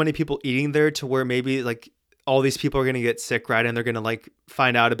dealing with so many people eating there to where maybe like all these people are going to get sick, right? And they're going to like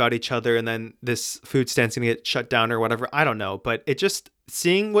find out about each other and then this food stand's going to get shut down or whatever. I don't know. But it just,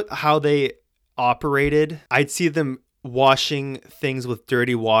 seeing how they operated, I'd see them washing things with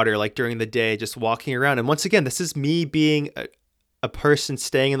dirty water like during the day, just walking around. And once again, this is me being a person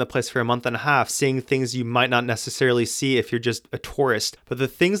staying in the place for a month and a half, seeing things you might not necessarily see if you're just a tourist. But the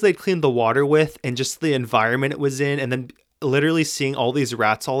things they cleaned the water with and just the environment it was in, and then literally seeing all these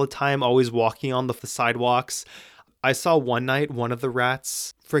rats all the time, always walking on the sidewalks. I saw one night one of the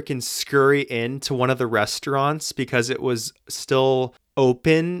rats freaking scurry into one of the restaurants because it was still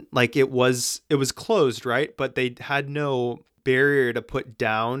open. Like it was closed, right? But they had no barrier to put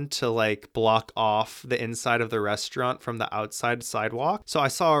down to like block off the inside of the restaurant from the outside sidewalk. So I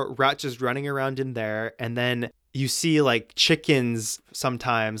saw a rat just running around in there, and then you see like chickens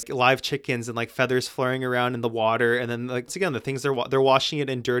sometimes, live chickens, and like feathers flaring around in the water. And then like, again, the things they're washing it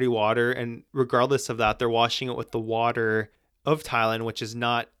in dirty water, and regardless of that, they're washing it with the water of Thailand, which is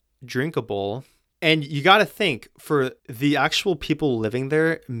not drinkable. And you got to think, for the actual people living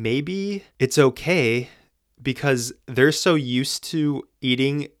there, maybe it's okay because they're so used to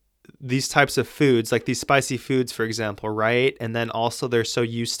eating these types of foods, like these spicy foods, for example, right? And then also they're so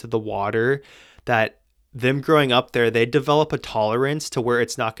used to the water that them growing up there, they develop a tolerance to where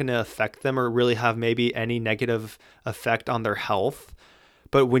it's not going to affect them or really have maybe any negative effect on their health.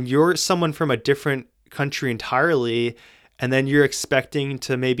 But when you're someone from a different country entirely, and then you're expecting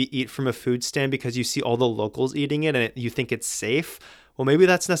to maybe eat from a food stand because you see all the locals eating it and you think it's safe, well, maybe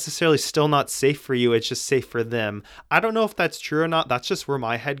that's necessarily still not safe for you. It's just safe for them. I don't know if that's true or not. That's just where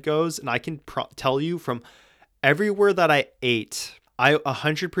my head goes. And I can tell you from everywhere that I ate, I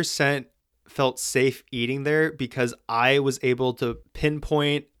 100% felt safe eating there because I was able to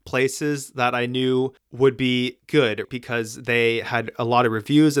pinpoint places that I knew would be good because they had a lot of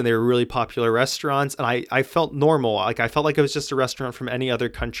reviews and they were really popular restaurants. And I felt normal. Like I felt like it was just a restaurant from any other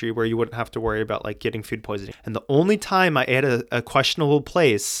country where you wouldn't have to worry about like getting food poisoning. And the only time I ate a questionable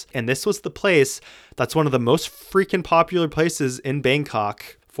place, and this was the place that's one of the most freaking popular places in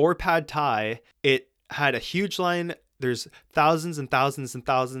Bangkok for pad thai, it had a huge line There's thousands and thousands and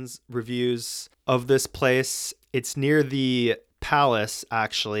thousands reviews of this place. It's near the Palace,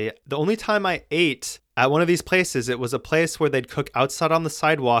 actually. The only time I ate at one of these places, it was a place where they'd cook outside on the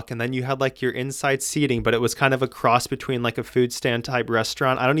sidewalk, and then you had like your inside seating, but it was kind of a cross between like a food stand type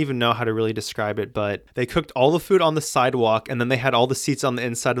restaurant. I don't even know how to really describe it, but they cooked all the food on the sidewalk, and then they had all the seats on the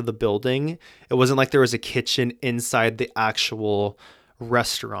inside of the building. It wasn't like there was a kitchen inside the actual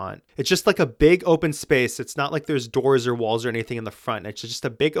restaurant. It's just like a big open space. It's not like there's doors or walls or anything in the front. It's just a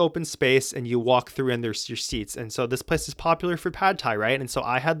big open space, and you walk through and there's your seats. And so this place is popular for pad thai, right? And so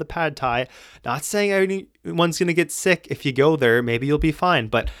I had the pad thai. Not saying anyone's going to get sick if you go there. Maybe you'll be fine.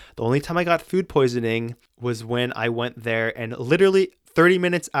 But the only time I got food poisoning was when I went there, and literally 30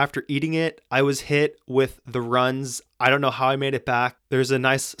 minutes after eating it, I was hit with the runs. I don't know how I made it back. There's a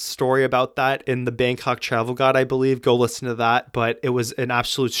nice story about that in the Bangkok Travel Guide, I believe. Go listen to that. But it was an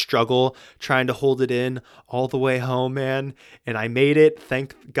absolute struggle trying to hold it in all the way home, man. And I made it,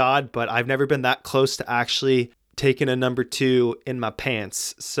 thank God. But I've never been that close to actually taking a number 2 in my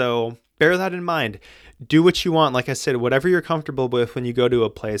pants. So bear that in mind. Do what you want. Like I said, whatever you're comfortable with when you go to a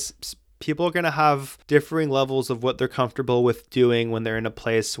place. People are going to have differing levels of what they're comfortable with doing when they're in a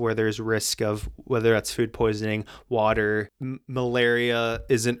place where there's risk of whether that's food poisoning, water. Malaria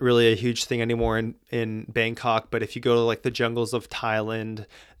isn't really a huge thing anymore in Bangkok, but if you go to like the jungles of Thailand,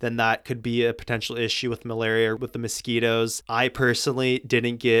 then that could be a potential issue with malaria, with the mosquitoes. I personally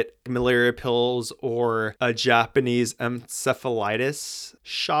didn't get malaria pills or a Japanese encephalitis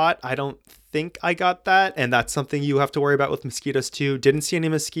shot. I don't think I got that, and that's something you have to worry about with mosquitoes too. Didn't see any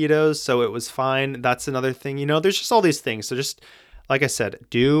mosquitoes, so it was fine. That's another thing. There's just all these things. So just like I said,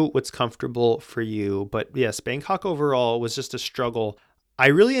 do what's comfortable for you. But yes, Bangkok overall was just a struggle. I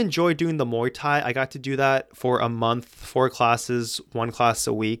really enjoyed doing the Muay Thai. I got to do that for a month, 4 classes, 1 class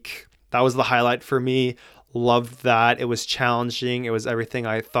a week. That was the highlight for me. Loved that. It was challenging. It was everything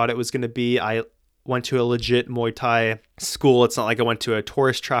I thought it was going to be. I went to a legit Muay Thai school. It's not like I went to a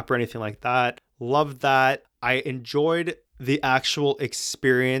tourist trap or anything like that. Loved that. I enjoyed the actual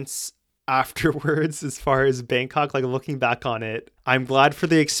experience afterwards as far as Bangkok, like looking back on it. I'm glad for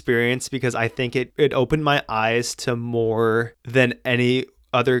the experience because I think it opened my eyes to more than any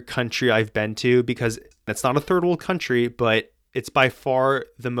other country I've been to, because it's not a third world country, but it's by far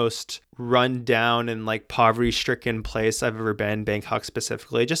the most run down and like poverty stricken place I've ever been, Bangkok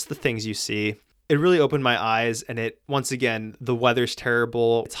specifically. Just the things you see. It really opened my eyes, and once again, the weather's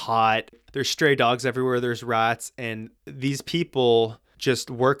terrible. It's hot. There's stray dogs everywhere. There's rats, and these people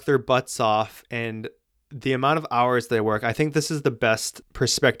just work their butts off, and the amount of hours they work. I think this is the best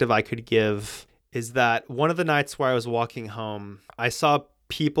perspective I could give, is that one of the nights where I was walking home, I saw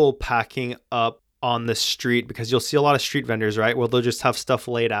people packing up on the street, because you'll see a lot of street vendors, right? Where they'll just have stuff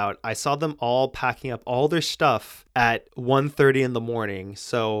laid out. I saw them all packing up all their stuff at 1:30 in the morning.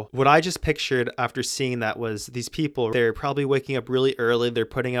 So what I just pictured after seeing that was these people, they're probably waking up really early. They're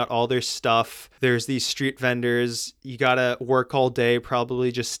putting out all their stuff. There's these street vendors. You gotta work all day,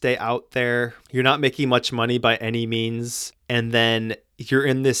 probably just stay out there. You're not making much money by any means. And then you're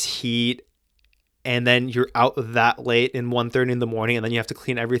in this heat, and then you're out that late in 1:30 in the morning, and then you have to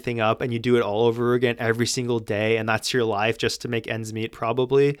clean everything up, and you do it all over again every single day, and that's your life just to make ends meet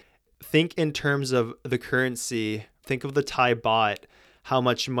probably. Think in terms of the currency. Think of the Thai baht, how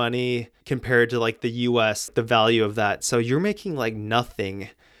much money compared to like the US, the value of that. So you're making like nothing.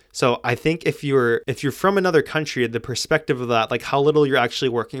 So I think if you're from another country, the perspective of that, like how little you're actually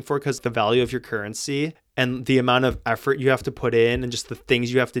working for, because the value of your currency and the amount of effort you have to put in and just the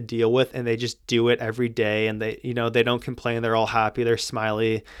things you have to deal with, and they just do it every day, and they don't complain. They're all happy. They're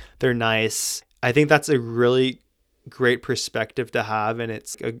smiley. They're nice. I think that's a really great perspective to have, and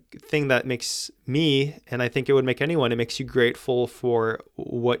it's a thing that makes me, and I think it would make anyone, it makes you grateful for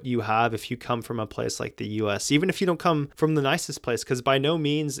what you have if you come from a place like the US, even if you don't come from the nicest place, because by no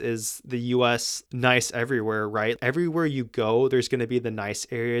means is the US nice everywhere, right? Everywhere you go, there's going to be the nice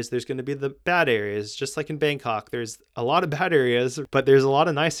areas, there's going to be the bad areas. Just like in Bangkok, there's a lot of bad areas, but there's a lot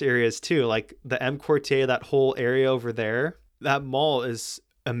of nice areas too, like the M Quartier, that whole area over there. That mall is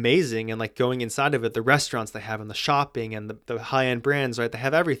amazing, and like going inside of it, the restaurants they have and the shopping and the high-end brands, right? They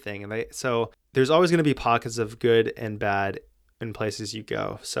have everything, and so there's always going to be pockets of good and bad in places you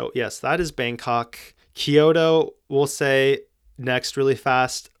go. So yes, that is Bangkok. Kyoto, we'll say next really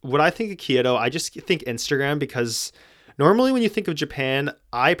fast. What I think of Kyoto, I just think Instagram, because normally when you think of Japan,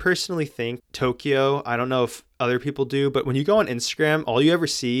 I personally think Tokyo. I don't know if other people do, but when you go on Instagram, all you ever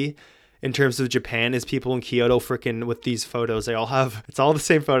see in terms of Japan is people in Kyoto freaking with these photos. They all have, it's all the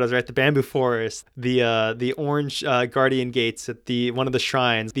same photos, right? The bamboo forest, the orange guardian gates at the one of the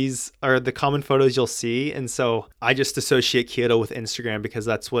shrines. These are the common photos you'll see. And so I just associate Kyoto with Instagram because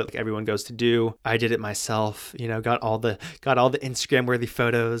that's what everyone goes to do. I did it myself, you know, got all the Instagram worthy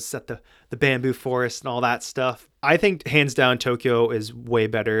photos at the bamboo forest and all that stuff. I think hands down Tokyo is way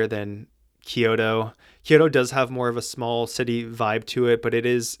better than Kyoto. Kyoto does have more of a small city vibe to it, but it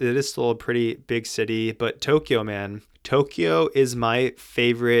is still a pretty big city. But Tokyo, man, Tokyo is my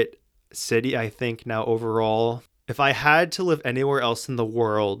favorite city, I think, now overall. If I had to live anywhere else in the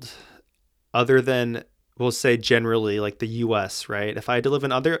world other than, we'll say generally like the US, right? If I had to live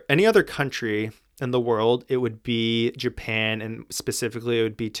in any other country in the world, it would be Japan, and specifically it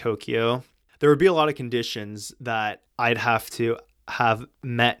would be Tokyo. There would be a lot of conditions that I'd have to have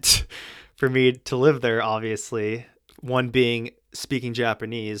met for me to live there, obviously. One being speaking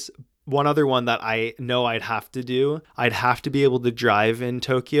Japanese. One other one that I know I'd have to do, I'd have to be able to drive in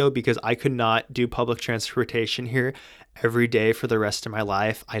Tokyo because I could not do public transportation here every day for the rest of my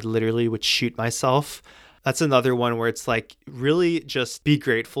life. I literally would shoot myself. That's another one where it's like, really just be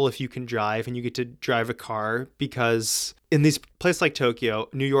grateful if you can drive and you get to drive a car, because in these places like Tokyo,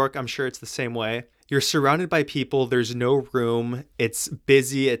 New York, I'm sure it's the same way. You're surrounded by people. There's no room. It's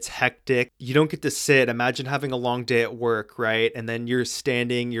busy. It's hectic. You don't get to sit. Imagine having a long day at work, right? And then you're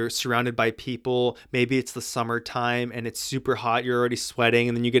standing, you're surrounded by people. Maybe it's the summertime and it's super hot. You're already sweating.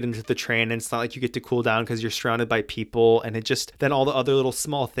 And then you get into the train and it's not like you get to cool down because you're surrounded by people. And it just, then all the other little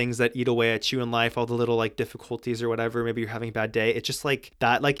small things that eat away at you in life, all the little like difficulties or whatever, maybe you're having a bad day. It's just like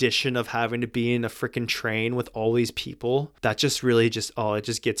that like addition of having to be in a freaking train with all these people. That just really just, oh, it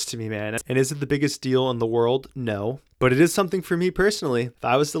just gets to me, man. And is it the biggest deal in the world? No, but it is something for me personally. If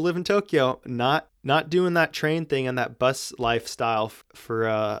I was to live in Tokyo, not doing that train thing and that bus lifestyle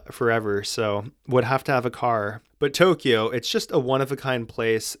for forever, so would have to have a car. But Tokyo, it's just a one of a kind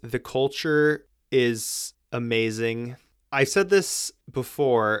place. The culture is amazing. I said this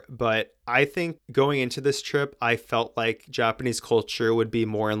before, but I think going into this trip, I felt like Japanese culture would be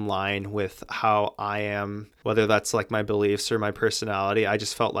more in line with how I am, whether that's like my beliefs or my personality. I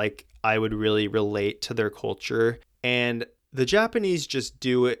just felt like I would really relate to their culture. And the Japanese just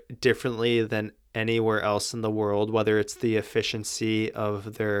do it differently than anywhere else in the world, whether it's the efficiency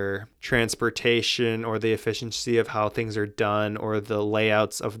of their transportation or the efficiency of how things are done or the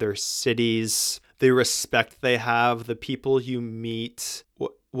layouts of their cities, the respect they have, the people you meet,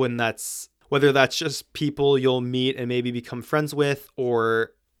 whether that's just people you'll meet and maybe become friends with,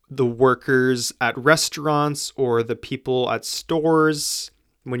 or the workers at restaurants or the people at stores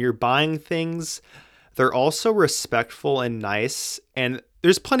when you're buying things. They're also respectful and nice. And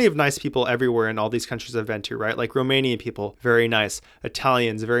there's plenty of nice people everywhere in all these countries I've been to, right? Like Romanian people, very nice.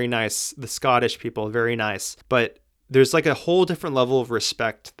 Italians, very nice. The Scottish people, very nice. But there's like a whole different level of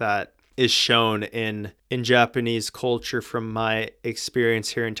respect that is shown in Japanese culture from my experience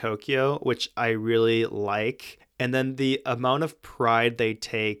here in Tokyo, which I really like. And then the amount of pride they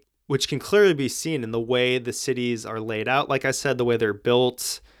take, which can clearly be seen in the way the cities are laid out. Like I said, the way they're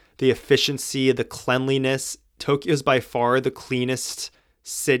built, the efficiency, the cleanliness. Tokyo is by far the cleanest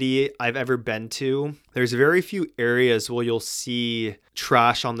city I've ever been to. There's very few areas where you'll see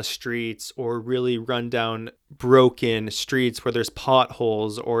trash on the streets or really run down, broken streets where there's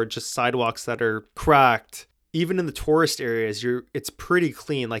potholes or just sidewalks that are cracked. Even in the tourist areas, it's pretty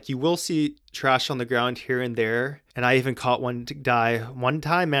clean. Like you will see trash on the ground here and there. And I even caught one guy one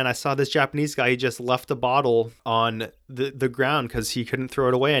time, man. I saw this Japanese guy. He just left a bottle on the ground because he couldn't throw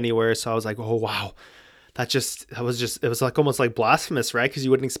it away anywhere. So I was like, oh, wow. It was like almost like blasphemous, right? Because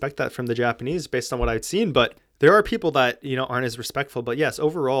you wouldn't expect that from the Japanese based on what I'd seen. But there are people that, aren't as respectful. But yes,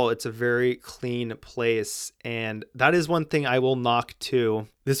 overall, it's a very clean place. And that is one thing I will knock too.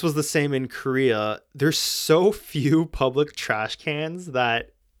 This was the same in Korea. There's so few public trash cans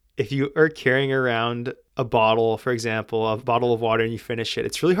that if you are carrying around a bottle, for example, a bottle of water and you finish it,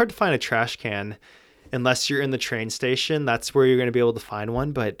 it's really hard to find a trash can unless you're in the train station. That's where you're going to be able to find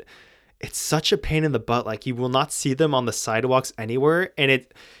one. But it's such a pain in the butt. Like you will not see them on the sidewalks anywhere. And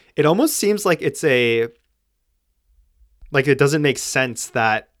it almost seems like it doesn't make sense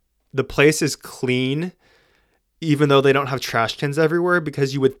that the place is clean even though they don't have trash cans everywhere,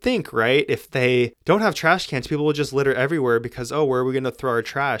 because you would think, right, if they don't have trash cans, people will just litter everywhere because, oh, where are we going to throw our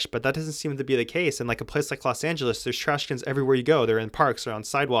trash? But that doesn't seem to be the case. And like a place like Los Angeles, there's trash cans everywhere you go. They're in parks, they're on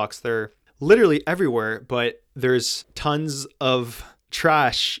sidewalks, they're literally everywhere, but there's tons of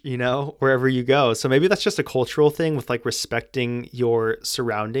trash, wherever you go. So maybe that's just a cultural thing with like respecting your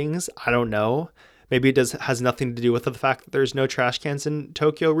surroundings. I don't know. Maybe it has nothing to do with the fact that there's no trash cans in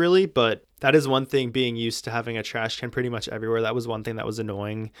Tokyo really, but that is one thing, being used to having a trash can pretty much everywhere. That was one thing that was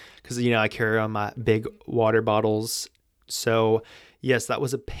annoying because, I carry on my big water bottles. So yes, that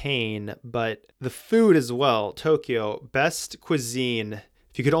was a pain, but the food as well. Tokyo, best cuisine.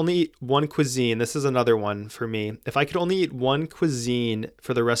 If you could only eat one cuisine, this is another one for me. If I could only eat one cuisine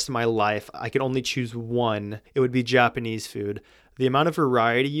for the rest of my life, I could only choose one, it would be Japanese food. The amount of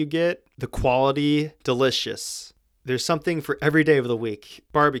variety you get, the quality, delicious. There's something for every day of the week.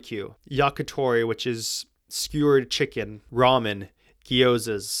 Barbecue, yakitori, which is skewered chicken, ramen,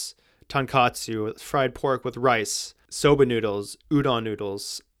 gyozas, tonkatsu, fried pork with rice, soba noodles, udon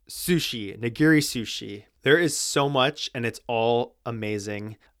noodles, sushi, nigiri sushi. There is so much, and it's all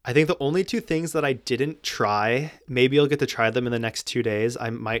amazing. I think the only two things that I didn't try, maybe I'll get to try them in the next 2 days. I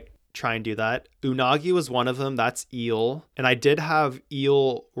might try and do that. Unagi was one of them. That's eel. And I did have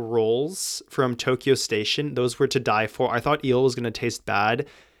eel rolls from Tokyo Station. Those were to die for. I thought eel was going to taste bad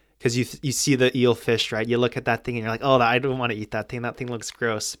because you see the eel fish, right? You look at that thing and you're like, oh, I don't want to eat that thing. That thing looks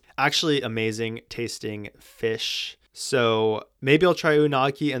gross. Actually, amazing tasting fish. So maybe I'll try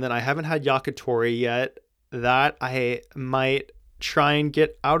unagi, and then I haven't had yakitori yet. That I might try and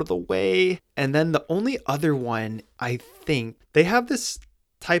get out of the way. And then the only other one, I think, they have this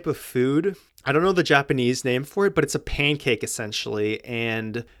type of food. I don't know the Japanese name for it, but it's a pancake essentially.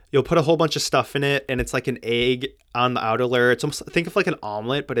 And you'll put a whole bunch of stuff in it, and it's like an egg on the outer layer. It's almost, think of like an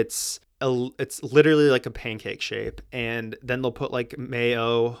omelet, but it's literally like a pancake shape. And then they'll put like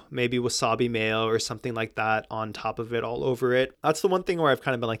mayo, maybe wasabi mayo or something like that on top of it, all over it. That's the one thing where I've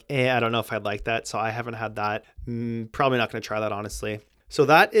kind of been like, I don't know if I'd like that. So I haven't had that. Probably not going to try that, honestly. So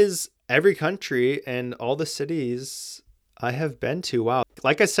that is every country and all the cities I have been to. Wow.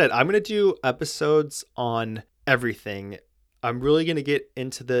 Like I said, I'm going to do episodes on everything. I'm really going to get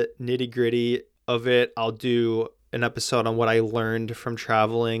into the nitty gritty of it. I'll do an episode on what I learned from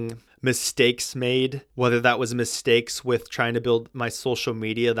traveling, mistakes made, whether that was mistakes with trying to build my social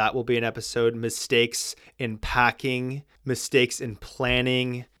media, that will be an episode, mistakes in packing, mistakes in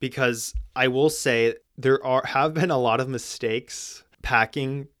planning, because I will say have been a lot of mistakes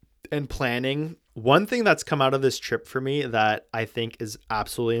packing and planning. One thing that's come out of this trip for me that I think is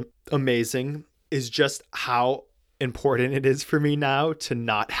absolutely amazing is just how important it is for me now to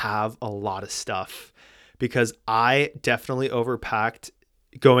not have a lot of stuff, because I definitely overpacked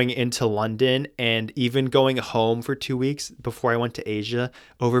going into London and even going home for 2 weeks before I went to Asia,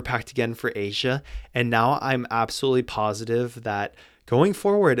 overpacked again for Asia. And now I'm absolutely positive that going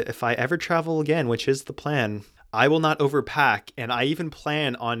forward, if I ever travel again, which is the plan, I will not overpack. And I even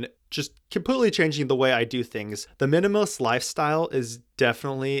plan on just completely changing the way I do things. The minimalist lifestyle is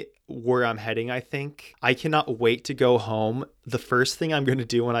definitely where I'm heading, I think. I cannot wait to go home. The first thing I'm going to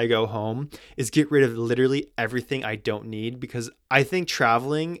do when I go home is get rid of literally everything I don't need, because I think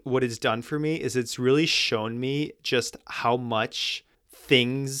traveling, what it's done for me is it's really shown me just how much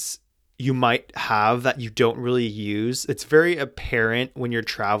things you might have that you don't really use. It's very apparent when you're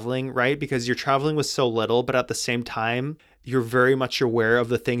traveling, right? Because you're traveling with so little, but at the same time, you're very much aware of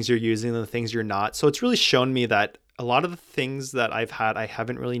the things you're using and the things you're not. So it's really shown me that a lot of the things that I've had, I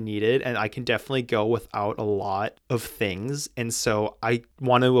haven't really needed, and I can definitely go without a lot of things. And so I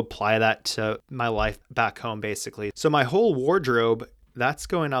want to apply that to my life back home, basically. So my whole wardrobe, that's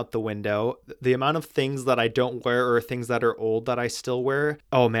going out the window. The amount of things that I don't wear or things that are old that I still wear,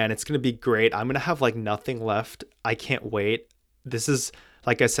 oh man, it's going to be great. I'm going to have like nothing left. I can't wait. This is,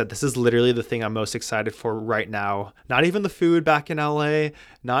 like I said, this is literally the thing I'm most excited for right now. Not even the food back in LA,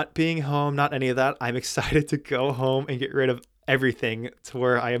 not being home, not any of that. I'm excited to go home and get rid of everything to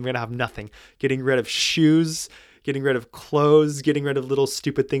where I am going to have nothing. Getting rid of shoes, getting rid of clothes, getting rid of little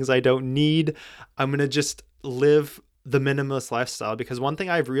stupid things I don't need. I'm going to just live the minimalist lifestyle, because one thing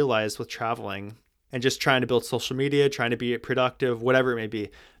I've realized with traveling and just trying to build social media, trying to be productive, whatever it may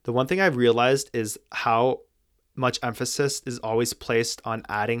be, the one thing I've realized is how much emphasis is always placed on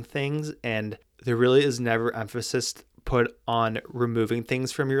adding things, and there really is never emphasis put on removing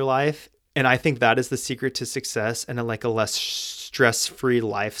things from your life. And I think that is the secret to success and a less stress-free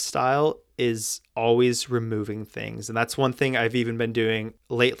lifestyle, is always removing things. And that's one thing I've even been doing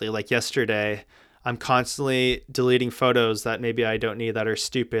lately. Like yesterday, I'm constantly deleting photos that maybe I don't need, that are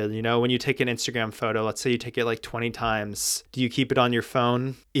stupid. You know, when you take an Instagram photo, let's say you take it like 20 times, do you keep it on your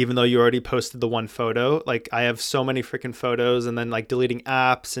phone even though you already posted the one photo? Like I have so many freaking photos, and then like deleting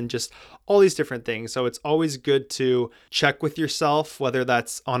apps and just all these different things. So it's always good to check with yourself, whether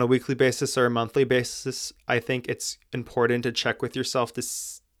that's on a weekly basis or a monthly basis. I think it's important to check with yourself to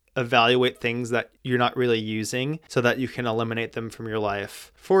evaluate things that you're not really using so that you can eliminate them from your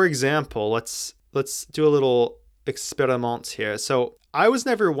life. For example, let's let's do a little experiment here. So I was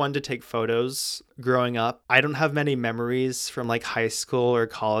never one to take photos growing up. I don't have many memories from like high school or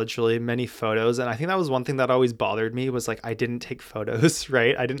college, really many photos. And I think that was one thing that always bothered me was like, I didn't take photos,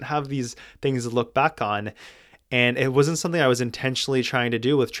 right? I didn't have these things to look back on. And it wasn't something I was intentionally trying to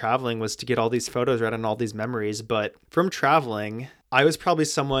do with traveling, was to get all these photos right and all these memories. But from traveling, I was probably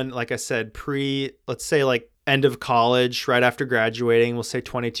someone, like I said, let's say like end of college, right after graduating, we'll say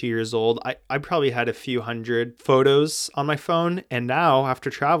 22 years old. I probably had a few hundred photos on my phone. And now after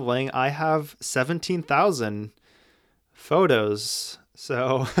traveling, I have 17,000 photos.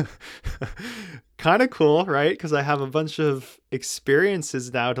 So kind of cool, right? Because I have a bunch of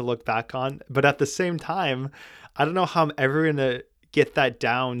experiences now to look back on. But at the same time, I don't know how I'm ever going to get that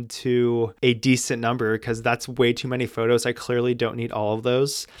down to a decent number because that's way too many photos. I clearly don't need all of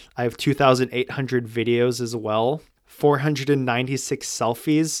those. I have 2,800 videos as well. 496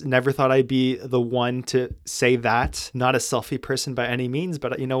 selfies. Never thought I'd be the one to say that. Not a selfie person by any means,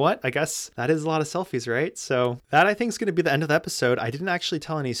 but you know what? I guess that is a lot of selfies, right? So that I think is going to be the end of the episode. I didn't actually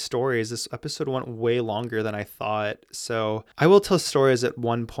tell any stories. This episode went way longer than I thought. So I will tell stories at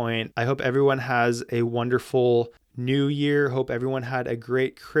one point. I hope everyone has a wonderful New Year. Hope everyone had a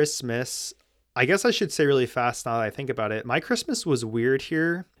great Christmas. I guess I should say really fast now that I think about it. My Christmas was weird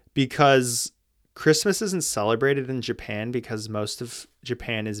here because Christmas isn't celebrated in Japan because most of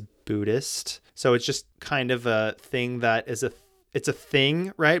Japan is Buddhist. So it's just kind of a thing that it's a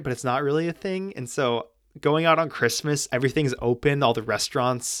thing, right? But it's not really a thing. And so going out on Christmas, everything's open, all the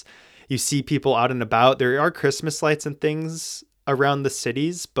restaurants, you see people out and about. There are Christmas lights and things around the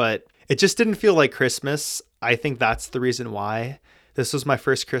cities, but it just didn't feel like Christmas. I think that's the reason why. This was my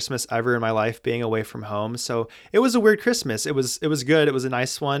first Christmas ever in my life being away from home. So it was a weird Christmas. It was good. It was a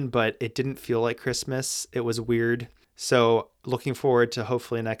nice one, but it didn't feel like Christmas. It was weird. So looking forward to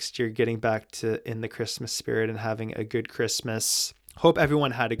hopefully next year getting back to in the Christmas spirit and having a good Christmas. Hope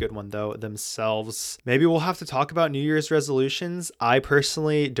everyone had a good one though themselves. Maybe we'll have to talk about New Year's resolutions. I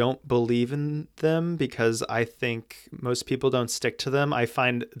personally don't believe in them because I think most people don't stick to them. I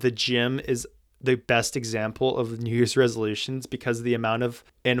find the gym is the best example of New Year's resolutions because the amount of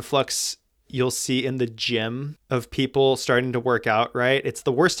influx you'll see in the gym of people starting to work out, right? It's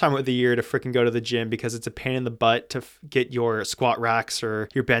the worst time of the year to freaking go to the gym because it's a pain in the butt to get your squat racks or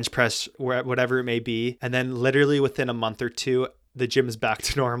your bench press, whatever it may be. And then literally within a month or two, the gym is back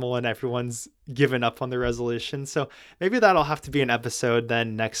to normal and everyone's given up on the resolution. So maybe that'll have to be an episode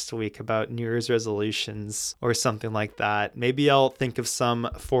then next week about New Year's resolutions or something like that. Maybe I'll think of some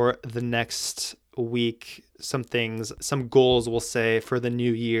for the next week, some things, some goals we'll say for the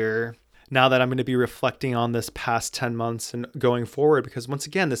new year. Now that I'm going to be reflecting on this past 10 months and going forward, because once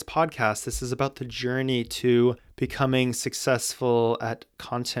again, this podcast, this is about the journey to becoming successful at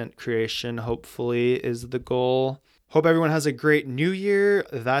content creation, hopefully is the goal. Hope everyone has a great new year.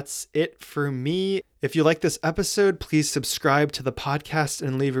 That's it for me. If you like this episode, please subscribe to the podcast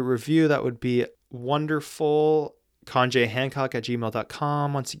and leave a review. That would be wonderful.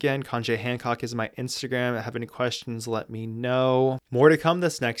 kanjayhancock@gmail.com. Once again, Kanjay Hancock is my Instagram. If you have any questions, let me know. More to come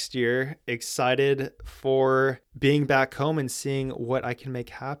this next year. Excited for being back home and seeing what I can make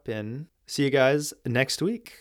happen. See you guys next week.